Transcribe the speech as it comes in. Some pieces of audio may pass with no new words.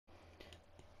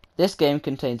This game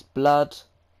contains blood,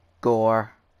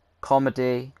 gore,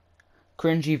 comedy,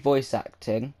 cringy voice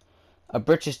acting, a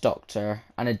British doctor,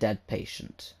 and a dead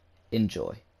patient.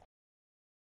 Enjoy.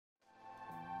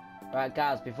 Right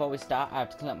guys, before we start, I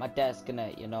have to clean up my desk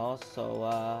innit, you know,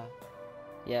 so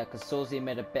yeah, because Susie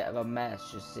made a bit of a mess,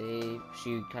 you see.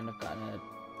 She kind of got in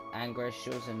anger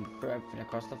issues and threw everything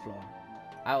across the floor.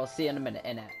 I will see you in a minute,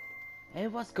 innit. Hey,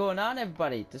 what's going on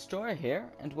everybody? Destroyer here,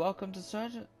 and welcome to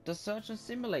Surgeon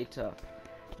Simulator.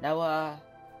 Now,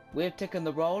 we've taken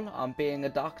the role on being a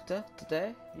doctor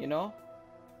today, you know.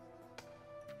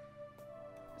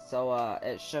 So,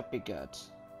 it should be good.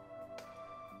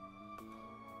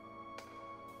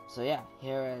 So yeah,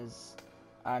 here is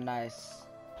our nice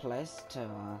place to,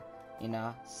 you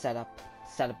know, set up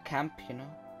camp, you know.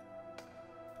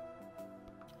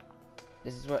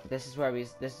 This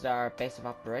is our base of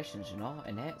operations, you know,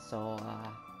 in it. So,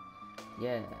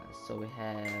 yeah, so we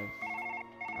have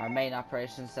our main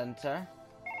operations center.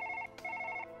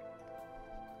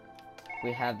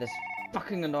 We have this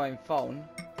fucking annoying phone,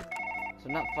 so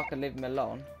not fucking leave me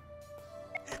alone.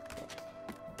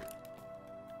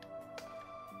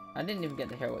 I didn't even get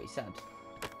to hear what he said.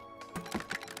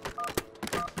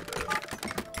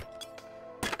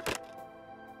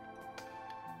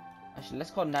 Actually,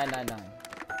 let's call 999.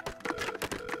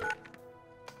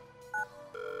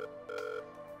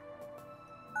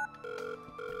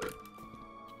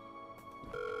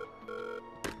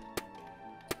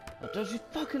 Oh, don't you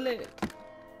fucking let it.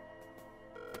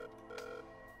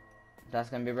 That's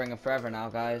gonna be ringing forever now,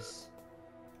 guys.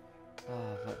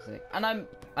 Oh, fuck's sake. And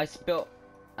I spilt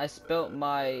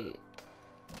my...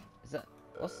 Is that...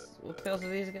 What pills are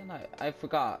these again? I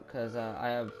forgot, because I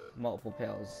have multiple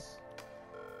pills.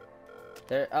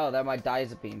 They're my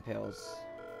diazepine pills.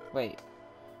 Wait,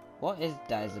 what is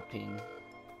diazepine?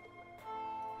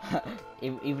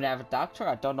 Even as a doctor,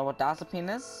 I don't know what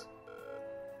diazepine is?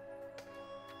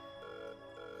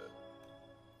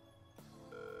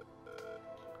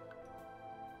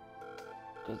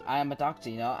 Because I am a doctor,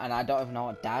 you know, and I don't even know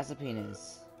what diazepine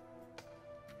is.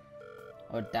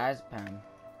 Or diazepam.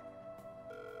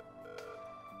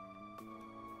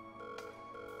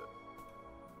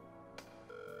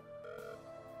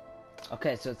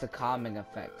 Okay, so it's a calming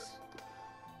effect.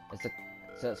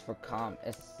 It's for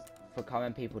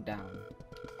calming people down.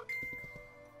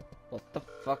 What the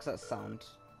fuck's that sound?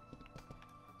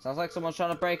 Sounds like someone's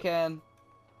trying to break in.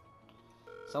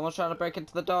 Someone's trying to break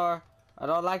into the door. I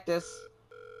don't like this.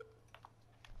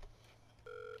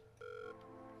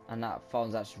 And that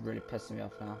phone's actually really pissing me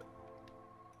off now.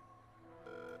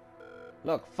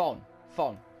 Look, phone.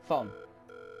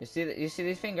 You see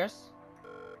these fingers?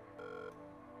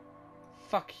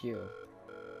 Fuck you.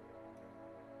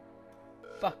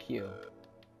 Fuck you.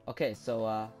 Okay,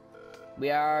 so we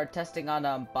are testing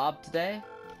on Bob today.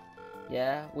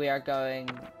 Yeah, we are going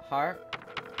heart.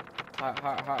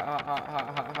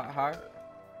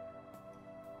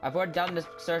 I've already done this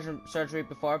surgery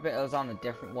before, but it was on a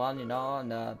different one, you know,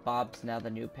 and Bob's now the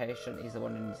new patient. He's the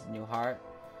one who needs a new heart.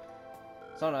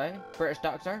 So anyway, British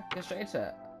doctor, get straight to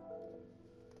it.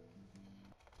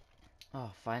 Oh,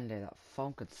 finally, that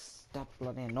phone could stop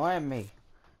bloody annoying me.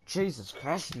 Jesus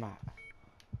Christ, man.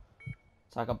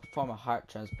 So I can perform a heart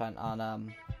transplant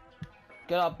on,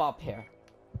 good old Bob here.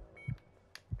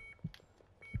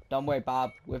 Don't worry,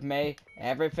 Bob. With me,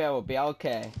 everything will be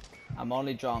okay. I'm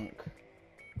only drunk.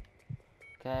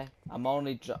 Okay? I'm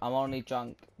only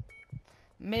drunk.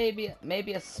 Maybe a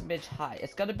smidge high.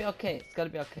 It's gonna be okay. It's gonna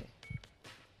be okay.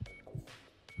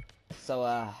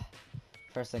 So,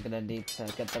 first I'm gonna need to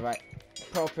get the right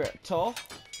appropriate tool.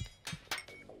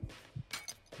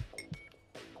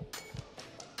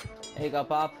 There you go,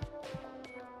 Bob.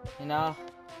 You know?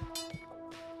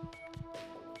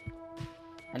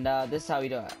 And, this is how we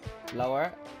do it.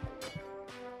 Lower.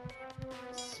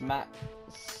 Smack.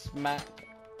 Smack.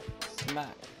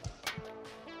 Smack.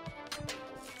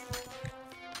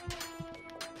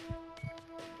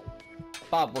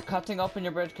 Bob, we're cutting open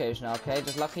your rib cage now, okay?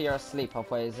 Just lucky you're asleep.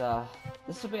 Otherwise,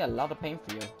 this will be a lot of pain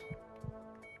for you.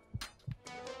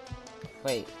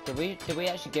 Wait, did we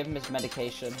actually give him his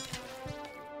medication?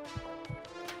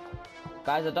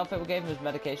 Guys, I don't think we gave him his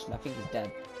medication. I think he's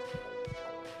dead.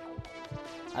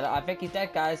 I think he's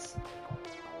dead, guys.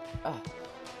 Oh,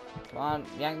 come on,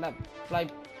 yank that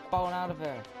bloody bone out of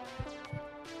here.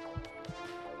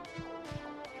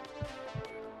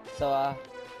 So,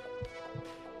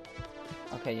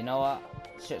 okay, you know what?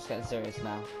 Shit's getting serious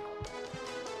now.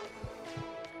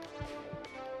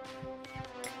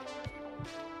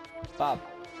 Bob,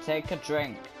 take a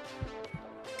drink.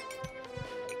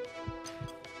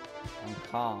 And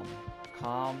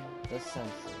calm the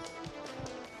senses.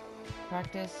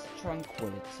 Practice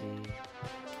tranquility.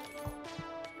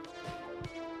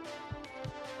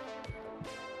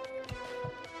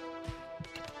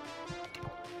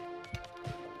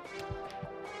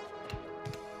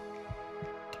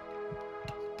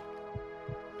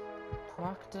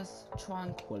 Practice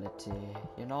tranquility,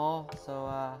 you know?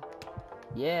 So,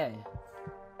 yeah.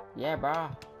 Yeah, bro.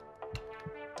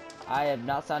 I am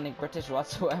not sounding British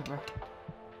whatsoever.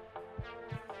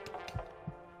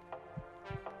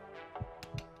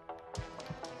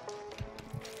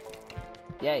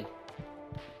 Yay.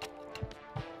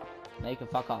 Now you can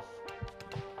fuck off.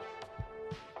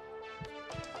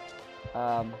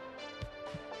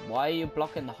 Why are you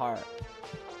blocking the heart?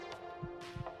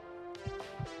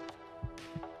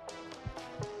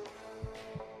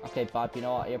 Okay, Bob, you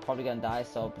know what? You're probably gonna die,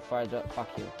 so before I do it,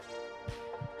 fuck you.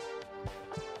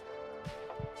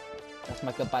 That's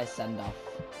my goodbye send-off.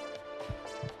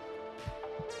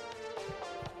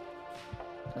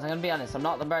 Because I'm gonna be honest, I'm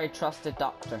not the very trusted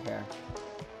doctor here.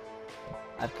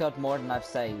 I've killed more than I've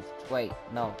saved. Wait,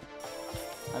 no.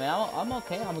 I mean, I'm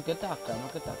okay. I'm a good doctor. I'm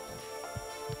a good doctor.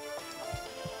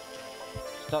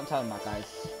 Just don't tell him that,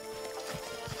 guys.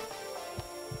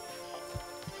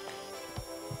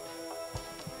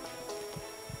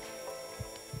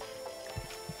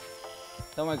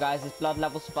 Don't worry, guys. His blood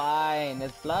level's fine.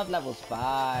 His blood level's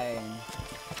fine.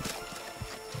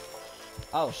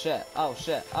 Oh, shit. Oh,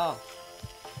 shit. Oh.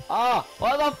 Oh!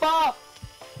 What the fuck?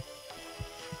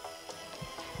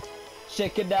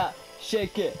 Shake it up.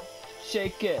 Shake it.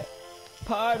 Shake it.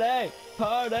 Party!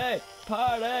 Party!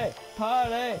 Party!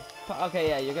 Party! Okay,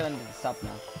 yeah, you're gonna need to stop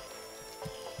now.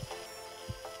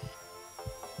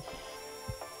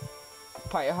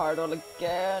 Party hard all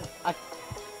again.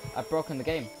 I've broken the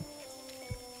game.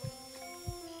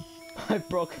 I've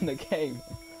broken the game.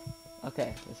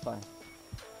 Okay, it's fine.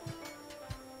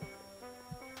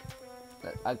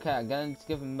 Okay, I'm gonna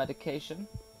give him medication.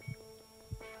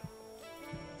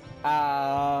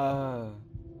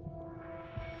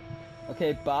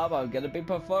 Okay, Bob, I'm gonna be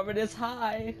performing this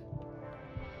high.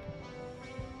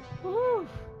 Woo.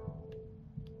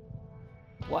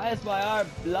 Why is my arm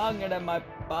longer than my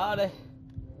body?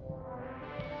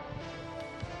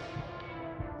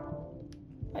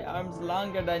 My arm's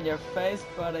longer than your face,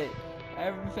 buddy.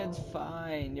 Everything's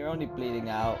fine. You're only bleeding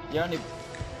out. You're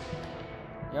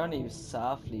only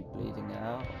softly bleeding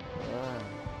out. Ugh.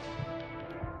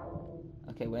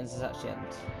 Okay, when's this actually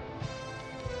end?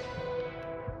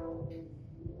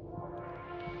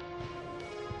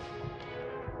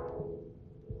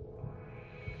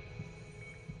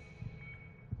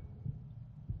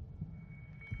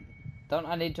 Don't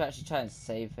I need to actually try and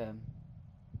save him?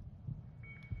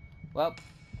 Well,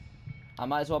 I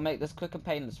might as well make this quick and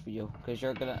painless for you, because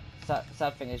you're gonna...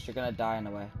 Sad thing is, you're gonna die in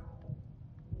a way.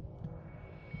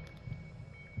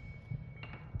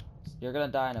 You're gonna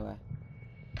die in a way.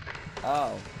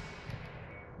 Oh.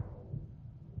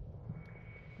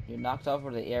 You knocked over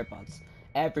the earbuds.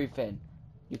 Everything.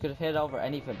 You could have hit over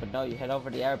anything, but no, you hit over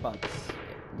the earbuds.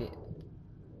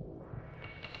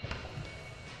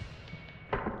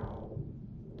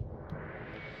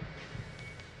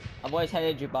 I've always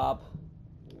hated you, Bob.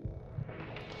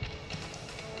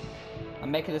 I'm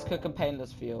making this quick and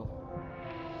painless for you.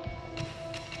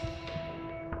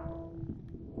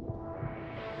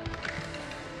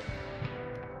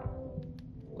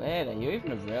 Wait, are you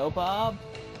even a real Bob?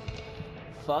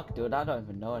 Fuck, dude, I don't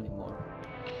even know anymore.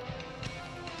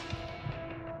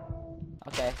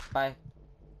 Okay, bye.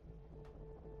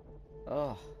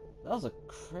 Oh, that was a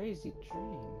crazy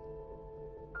dream.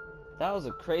 That was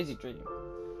a crazy dream.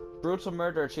 Brutal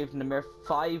murder achieved in a mere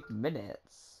 5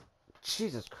 minutes.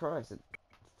 Jesus Christ, it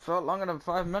felt longer than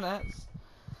 5 minutes.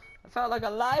 It felt like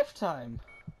a lifetime.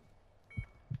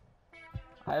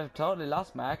 I have totally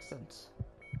lost my accent.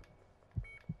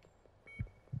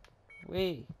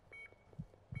 Wee.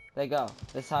 There you go.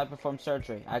 This is how I perform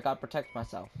surgery. I gotta protect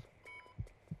myself.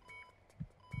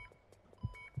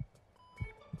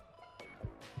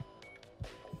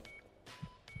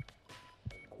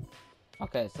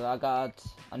 Okay, so I got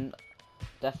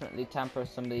definitely tamper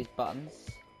some of these buttons.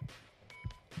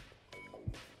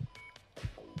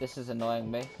 This is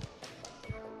annoying me.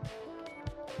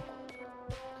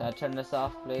 Can I turn this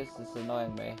off, please? This is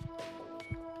annoying me.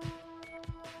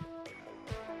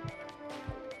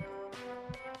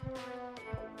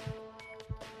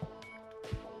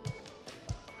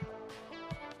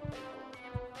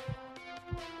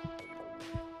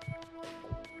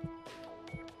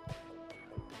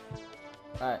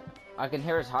 Alright, I can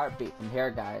hear his heartbeat from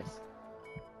here, guys.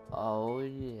 Oh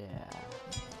yeah.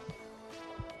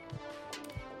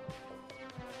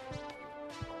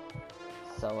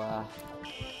 So,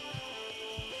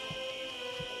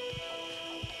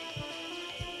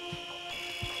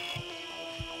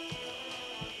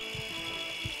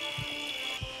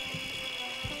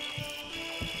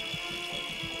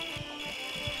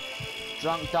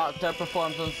 drunk doctor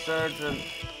performs on surgeon.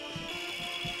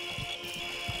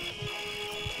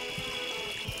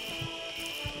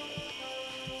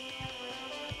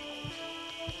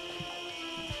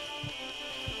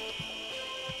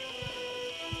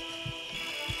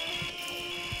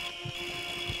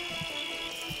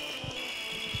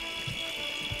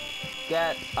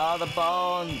 Get all the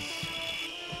bones.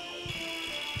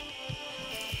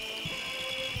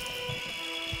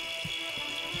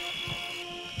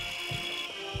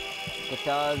 Get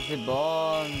all the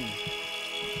bones.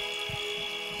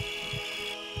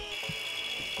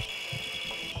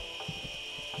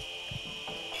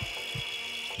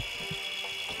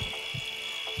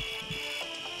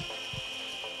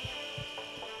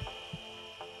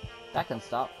 That can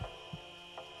stop.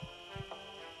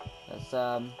 Let's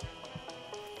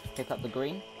pick up the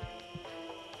green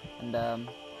and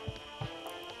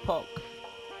poke,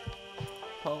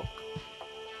 poke,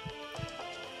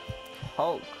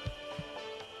 poke.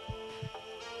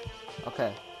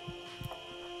 Okay,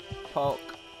 poke.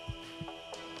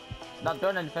 It's not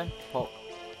doing anything. Poke.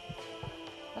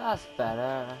 That's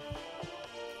better.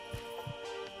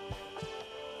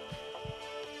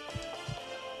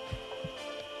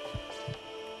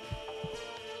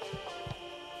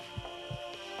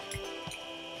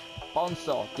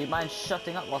 Bonso, do you mind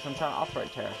shutting up whilst I'm trying to operate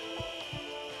here?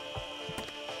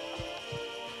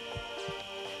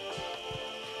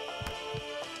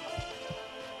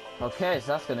 Okay,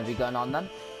 so that's going to be going on then.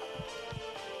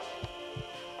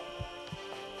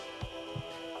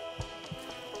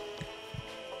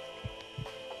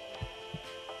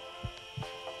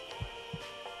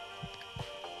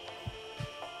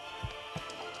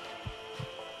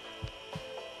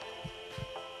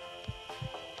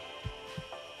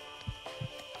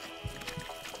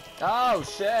 Oh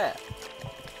shit!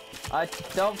 I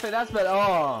don't think that's meant.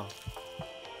 Oh,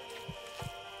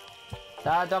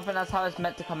 I don't think that's how it's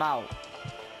meant to come out.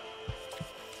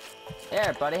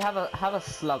 Here, buddy, have a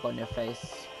slug on your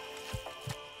face.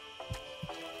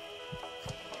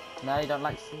 No, you don't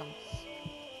like slugs.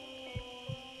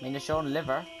 I mean, it's your own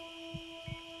liver.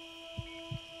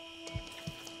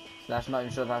 Slash, not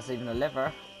even sure if that's even a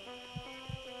liver.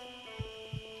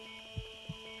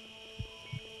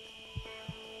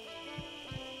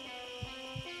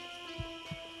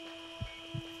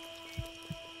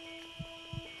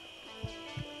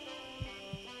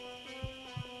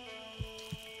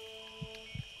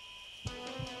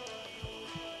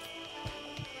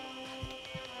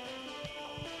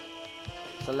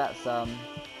 So let's I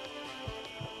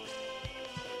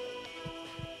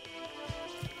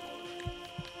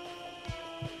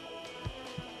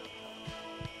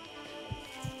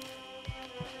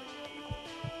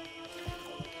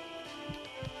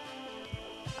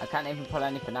can't even pull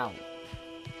anything out.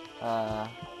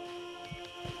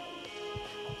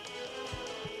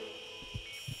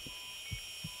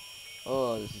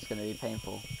 Oh, this is gonna be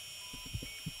painful.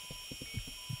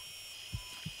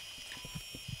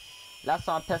 Last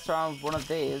time I pissed around with one of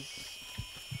these,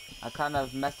 I kind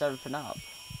of messed everything up.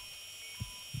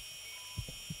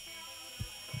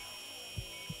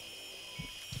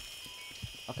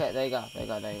 Okay, there you go, there you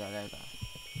go, there you go, there you go.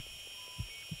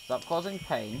 Stop causing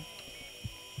pain.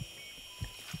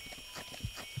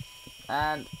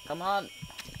 And, come on.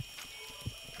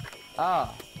 Oh,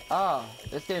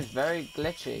 this game's very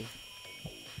glitchy.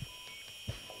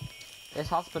 This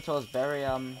hospital is very,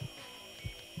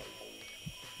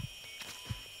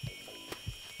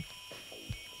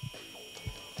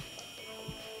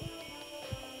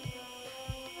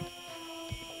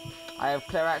 I have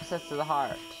clear access to the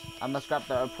heart. I must grab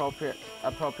the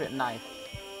appropriate knife.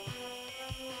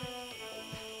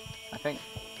 I think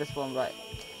this one right.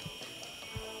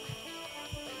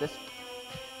 This.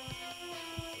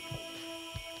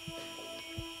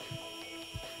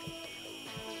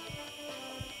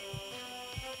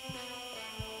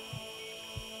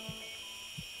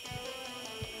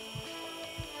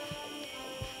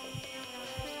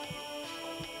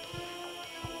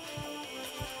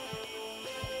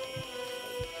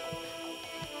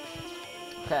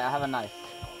 Okay, I have a knife.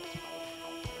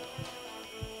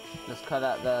 Let's cut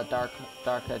out the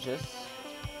dark edges.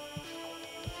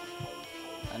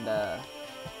 And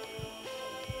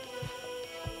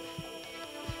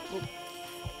boop.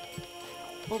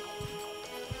 Boop.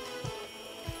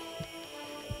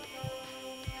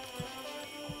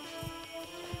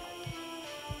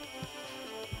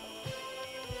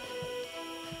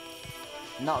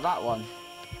 Not that one.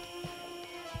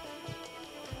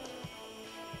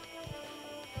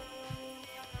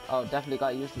 Oh, definitely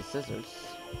gotta use the scissors.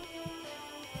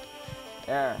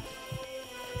 There.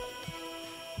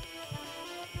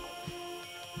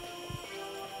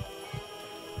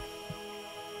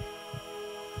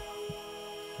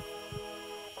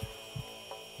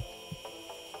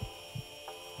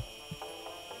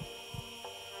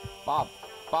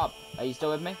 Bob, are you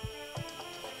still with me?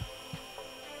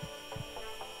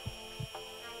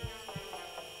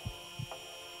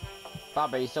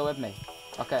 Bob, are you still with me?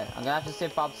 Okay, I'm gonna have to see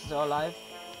if Bob's still alive.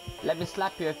 Let me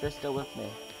slap you if you're still with me.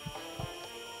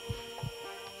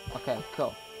 Okay,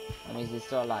 cool. That means he's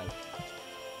still alive.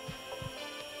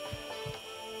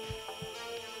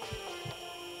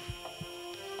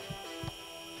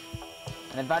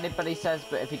 And if anybody says,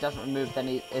 but if he doesn't remove,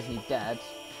 then isn't he dead?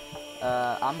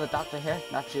 I'm the doctor here,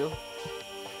 not you.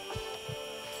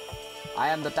 I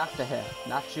am the doctor here,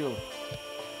 not you.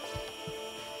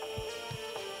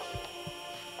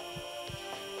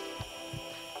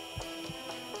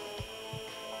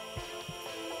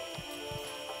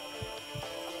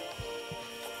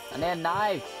 I need a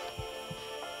knife.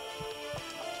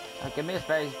 Give me this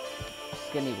very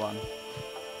skinny one.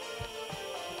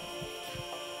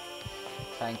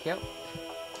 Thank you.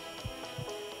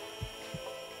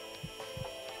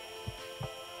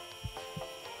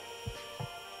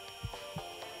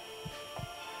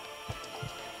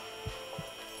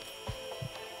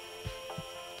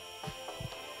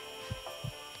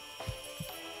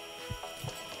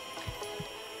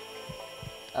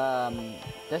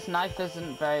 This knife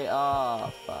isn't very, oh,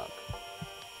 fuck.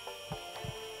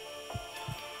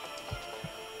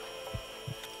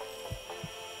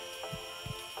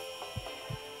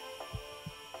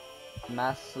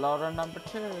 Mass slaughter number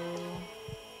 2.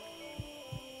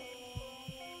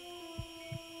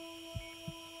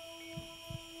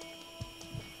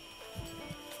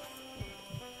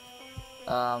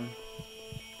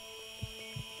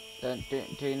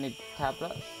 Do you need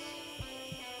tablets?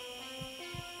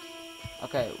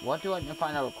 Okay, what do you want your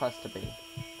final request to be?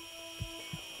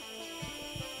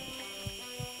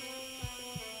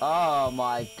 Oh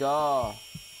my god.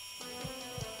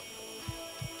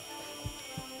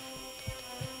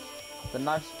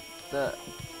 The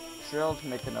drill's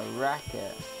making a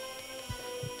racket.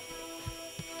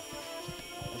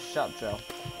 Shut up, drill.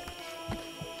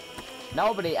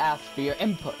 Nobody asked for your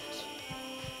input.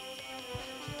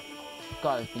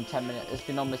 God, it's been 10 minutes. It's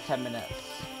been almost 10 minutes.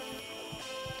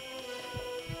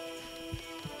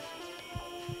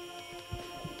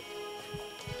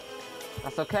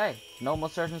 That's okay. Normal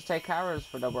surgeons take hours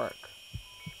for their work.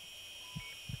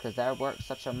 Because their work's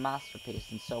such a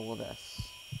masterpiece, and so will this.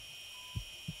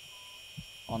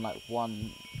 On like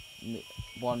 1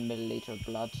 milliliter of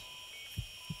blood.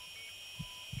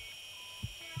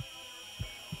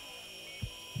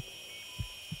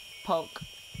 Poke.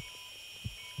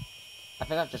 I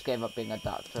think I've just gave up being a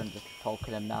doctor and just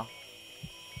poking him now.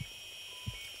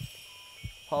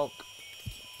 Poke.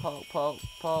 Poke, poke,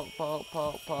 poke, poke,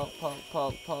 poke, poke, poke,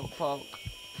 poke, poke, poke.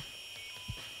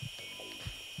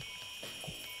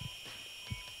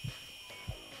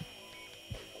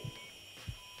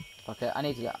 Okay, I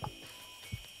need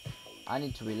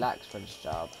to relax for this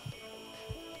job.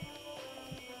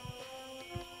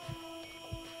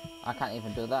 I can't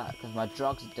even do that because my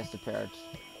drugs have disappeared.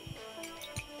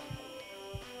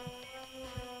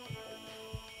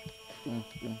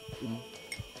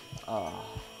 Oh.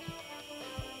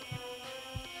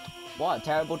 What a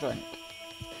terrible drink.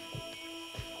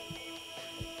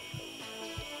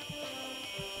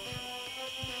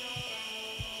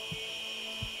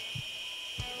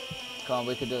 Come on,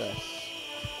 we can do this.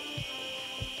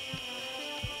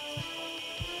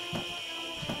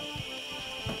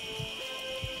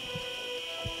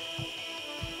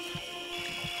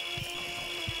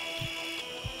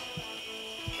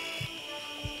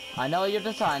 I know you're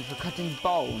designed for cutting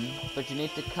bone, but you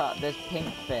need to cut this pink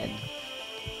fin.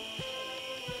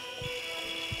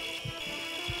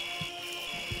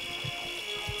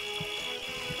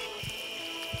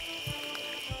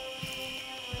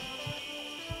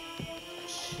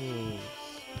 Jeez.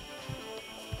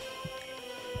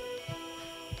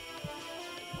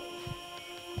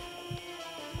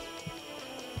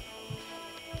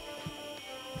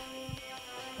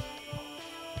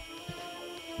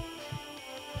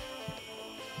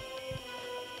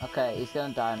 Okay, he's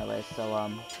gonna die anyway, so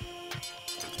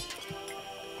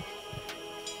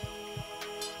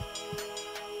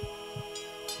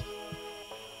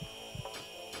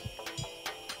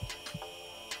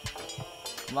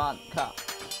come on, cut.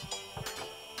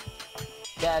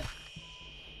 Dead.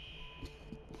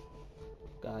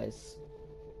 guys.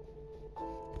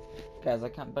 Guys, I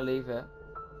can't believe it.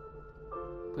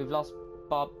 We've lost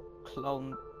Bob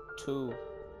Clone 2.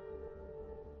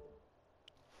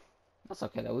 That's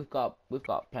okay though. We've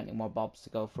got plenty more Bobs to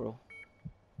go through.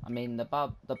 I mean, the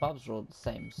Bobs are all the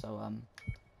same, so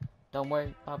don't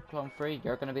worry, Bob Clone 3,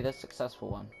 you're gonna be the successful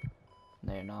one.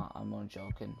 No, you're not. I'm only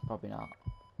joking. Probably not.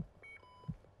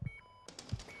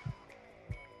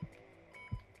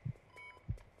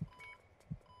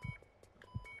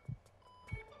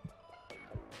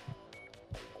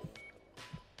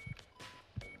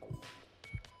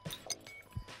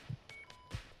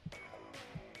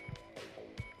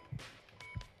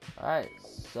 Alright,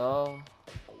 so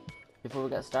before we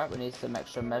get started, we need some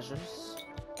extra measures.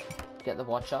 Get the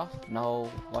watch off. No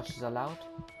watches allowed.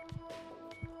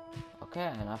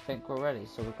 Okay, and I think we're ready.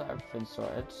 So we've got everything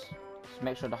sorted. Just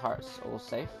make sure the heart's all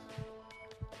safe.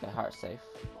 Okay, heart safe.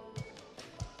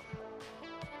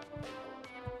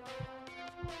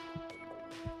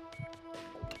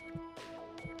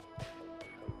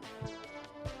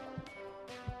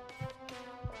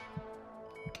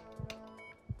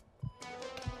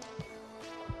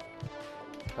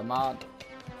 Come on.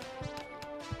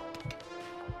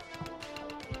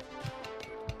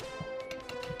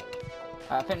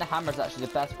 I think the hammer's actually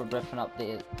the best for ripping up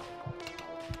the...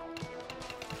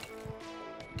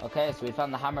 Okay, so we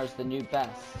found the hammer's the new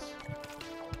best.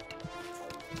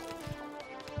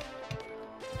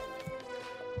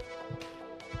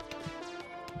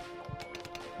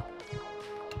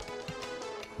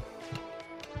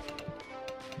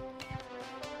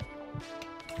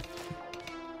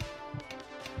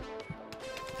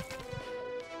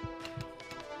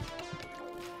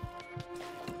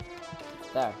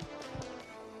 There.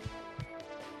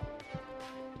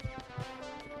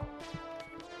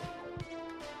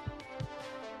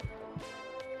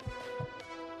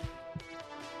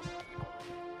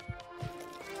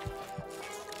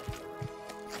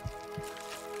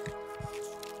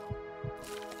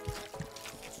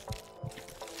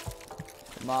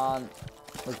 Come on.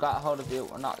 We've got hold of you.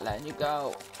 We're not letting you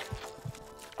go.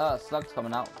 Oh, slug's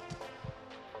coming out.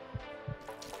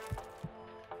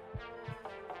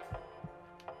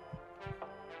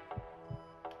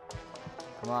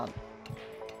 Come on.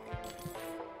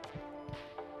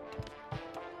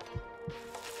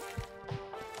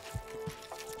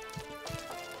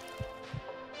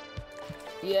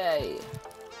 Yay.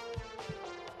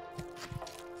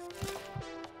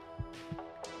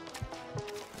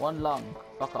 One lung.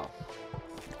 Fuck off.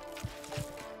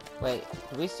 Wait,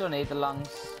 do we still need the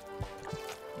lungs?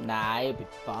 Nah, you'll be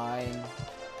fine.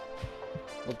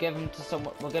 We'll give him to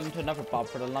someone. We'll give him to another Bob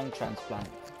for the lung transplant.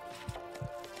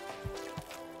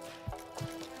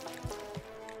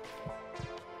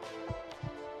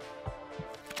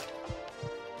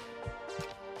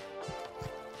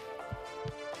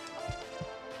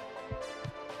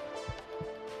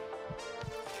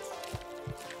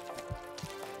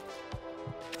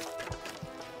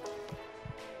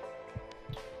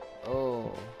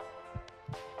 Oh.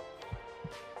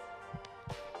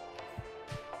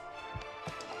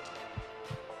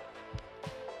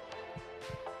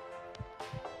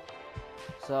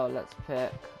 So let's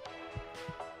pick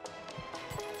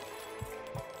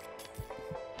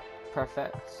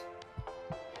perfect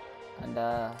and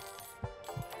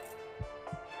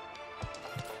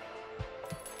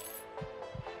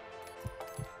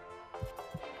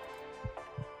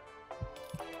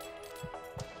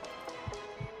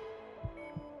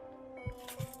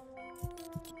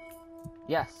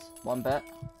yes, one bit.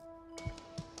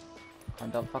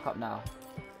 And don't fuck up now.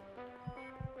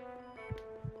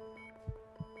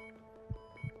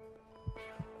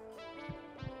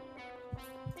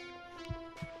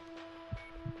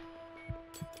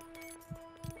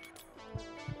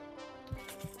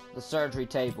 The surgery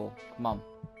table. Come on.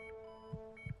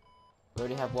 We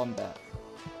already have one bit.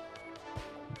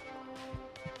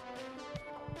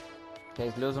 Okay,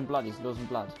 he's losing blood. He's losing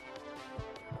blood.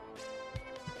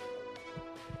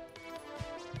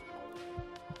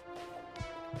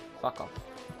 Fuck off.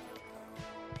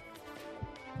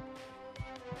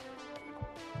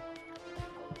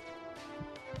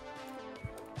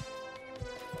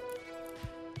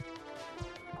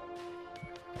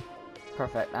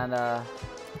 Perfect, and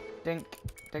dink,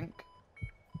 dink.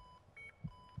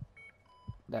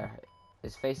 There.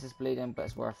 His face is bleeding, but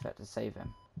it's worth it to save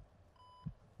him.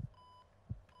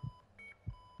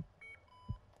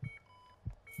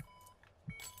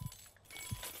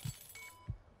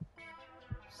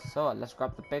 So, let's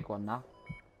grab the big one now.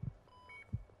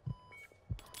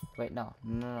 Wait, no.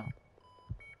 No.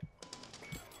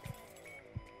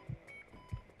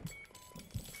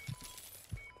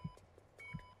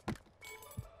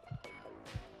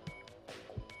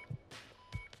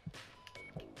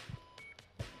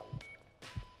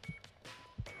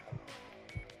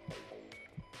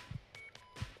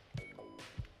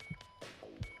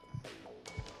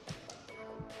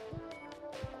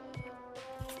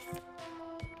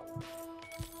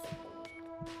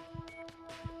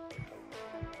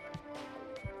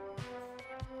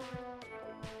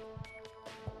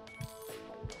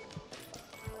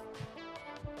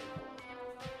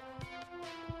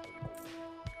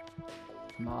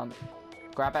 Come on.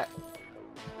 Grab it.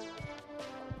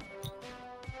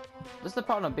 This is the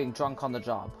problem of being drunk on the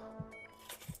job.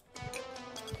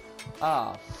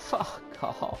 Ah, fuck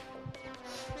off.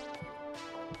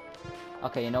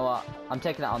 Okay, you know what? I'm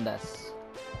taking it on this.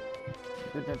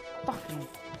 You fucking...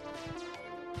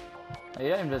 You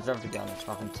don't even deserve to be on this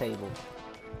fucking table.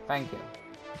 Thank you.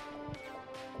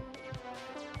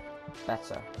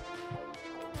 Better.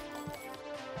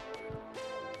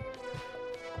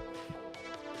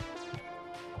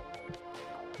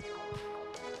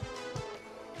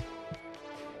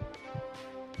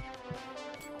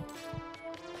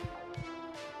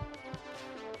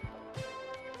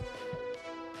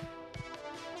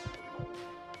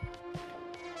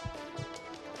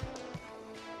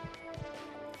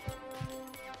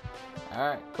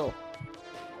 Alright, cool.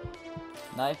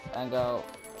 Knife and go.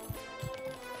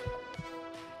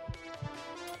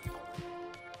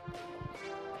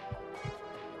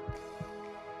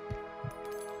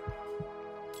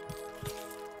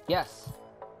 Yes.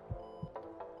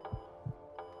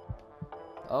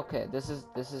 Okay, this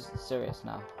is serious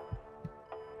now.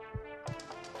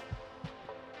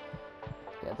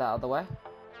 Get that out of the way.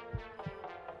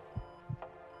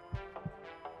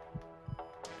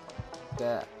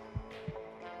 Get.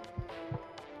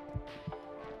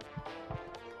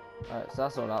 Alright, so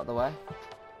that's all out of the way.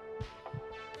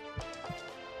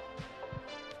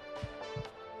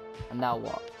 And now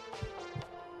what?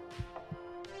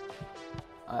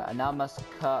 Alright, I now must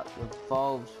cut the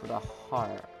valves for the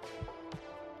heart.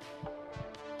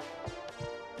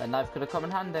 That knife could have come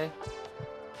in handy.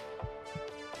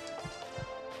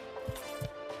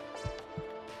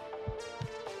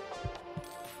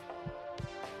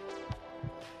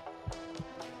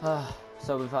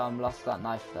 So we've lost that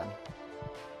knife then.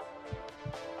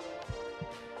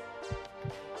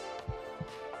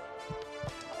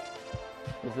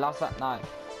 We've lost that knife.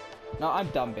 No, I'm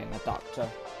done being a doctor.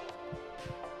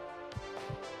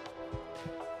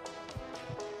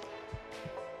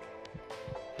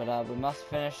 But we must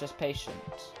finish this patient.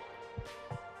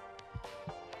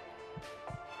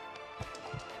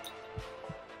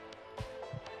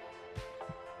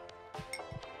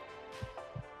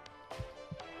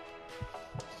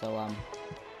 So,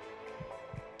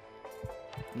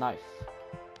 knife.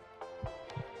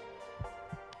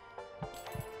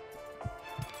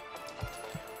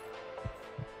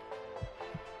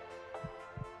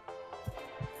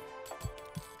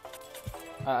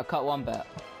 I cut one bit.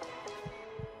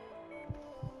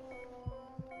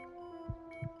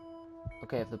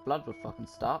 Okay, if the blood would fucking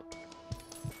stop.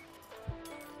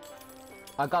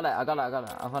 I got it.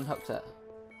 I've unhooked it.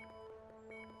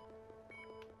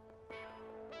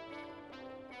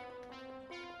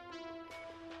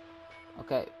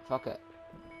 Okay, fuck it.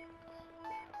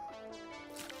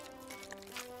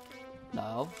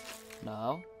 No.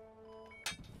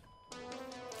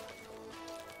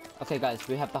 Okay, guys,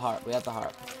 we have the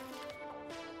heart.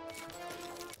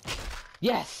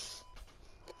 Yes!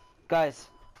 Guys,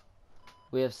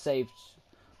 we saved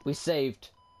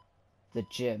the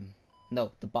Jim.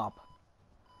 No, the Bob.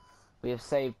 We have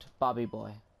saved Bobby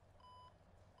Boy.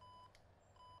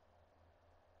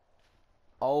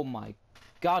 Oh my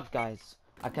god, guys.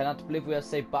 I cannot believe we have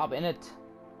saved Bob in it.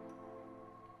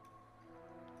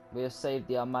 We have saved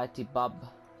the almighty Bob.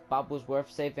 Bob was worth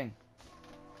saving.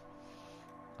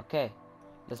 Okay,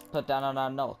 let's put down on our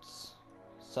notes.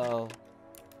 So,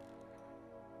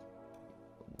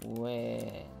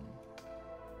 when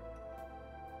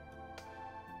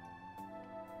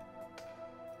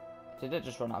did it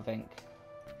just run out of ink?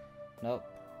 Nope.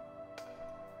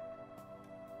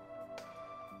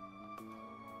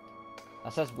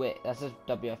 That says wit. That says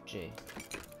WFG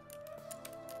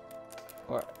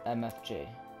or MFG.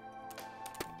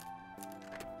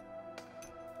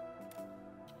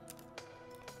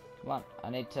 Come on, I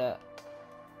need to.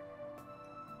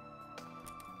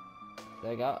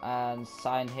 There you go, and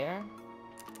sign here.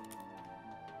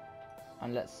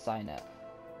 And let's sign it.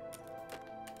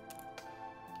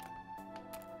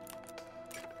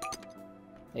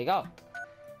 There you go.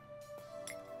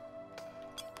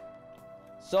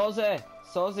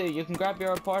 Sozi, you can grab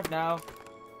your report now.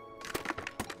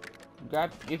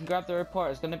 You can grab the report.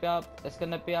 It's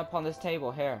gonna be up on this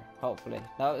table here, hopefully.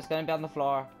 No, it's gonna be on the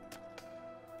floor.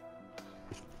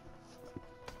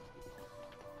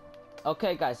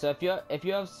 Okay, guys. So if you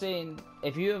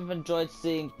have enjoyed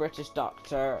seeing British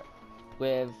Doctor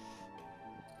with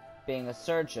being a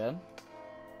surgeon,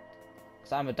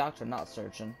 because I'm a doctor, not a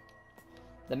surgeon,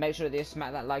 then make sure that you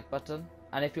smack that like button.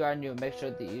 And if you are new, make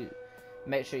sure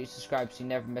you subscribe so you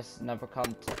never miss another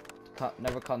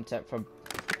content from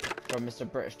Mr.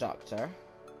 British Doctor.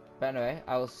 But anyway,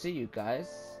 I will see you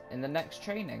guys in the next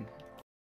training.